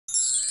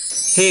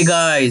Hey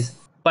guys,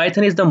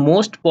 Python is the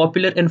most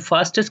popular and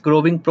fastest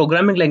growing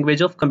programming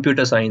language of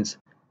computer science.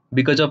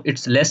 Because of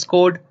its less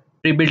code,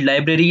 pre-built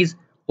libraries,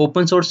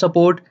 open source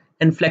support,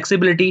 and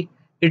flexibility,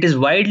 it is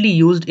widely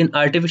used in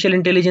artificial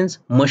intelligence,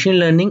 machine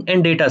learning,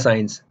 and data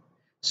science.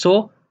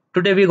 So,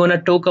 today we're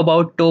gonna talk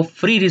about top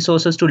free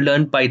resources to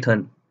learn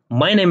Python.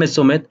 My name is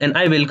Sumit and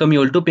I welcome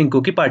you all to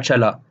Pinku Ki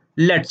Pathshala.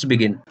 Let's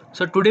begin.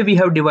 So today we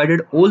have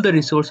divided all the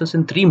resources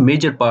in three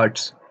major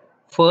parts.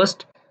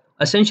 First,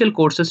 essential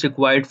courses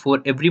required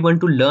for everyone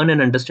to learn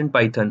and understand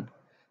Python.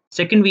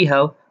 Second, we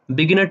have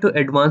beginner to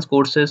advanced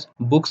courses,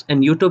 books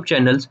and YouTube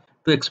channels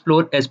to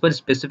explore as per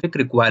specific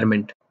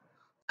requirement.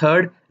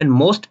 Third and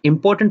most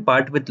important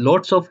part with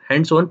lots of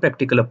hands-on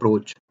practical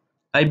approach.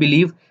 I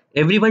believe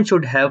everyone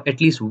should have at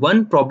least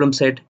one problem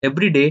set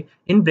every day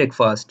in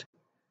breakfast.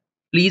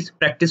 Please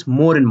practice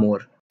more and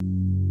more.